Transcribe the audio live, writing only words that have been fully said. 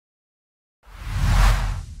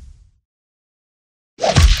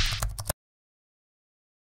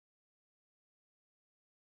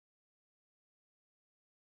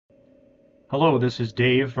Hello, this is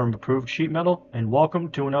Dave from Approved Sheet Metal, and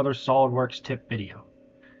welcome to another SOLIDWORKS tip video.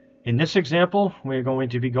 In this example, we're going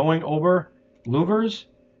to be going over louvers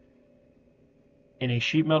in a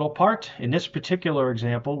sheet metal part. In this particular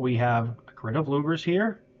example, we have a grid of louvers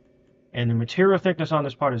here, and the material thickness on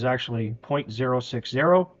this part is actually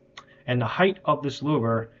 0.060, and the height of this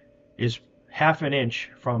louver is ½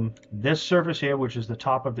 inch from this surface here, which is the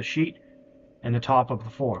top of the sheet, and the top of the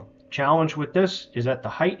form. Challenge with this is that the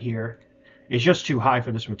height here is just too high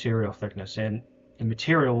for this material thickness, and the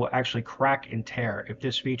material will actually crack and tear if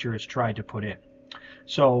this feature is tried to put in.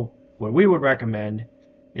 So what we would recommend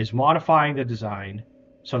is modifying the design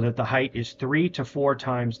so that the height is 3 to 4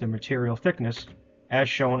 times the material thickness as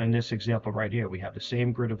shown in this example right here. We have the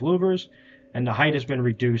same grid of louvers and the height has been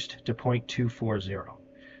reduced to 0.240.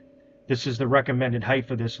 This is the recommended height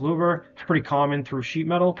for this louver. It's pretty common through sheet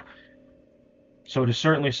metal, so it is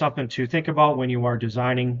certainly something to think about when you are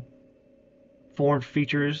designing formed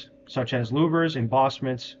features such as louvers,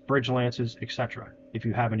 embossments, bridge lances, etc. If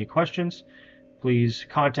you have any questions, please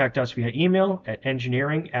contact us via email at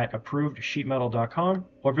engineering@approvedsheetmetal.com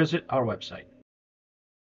or visit our website.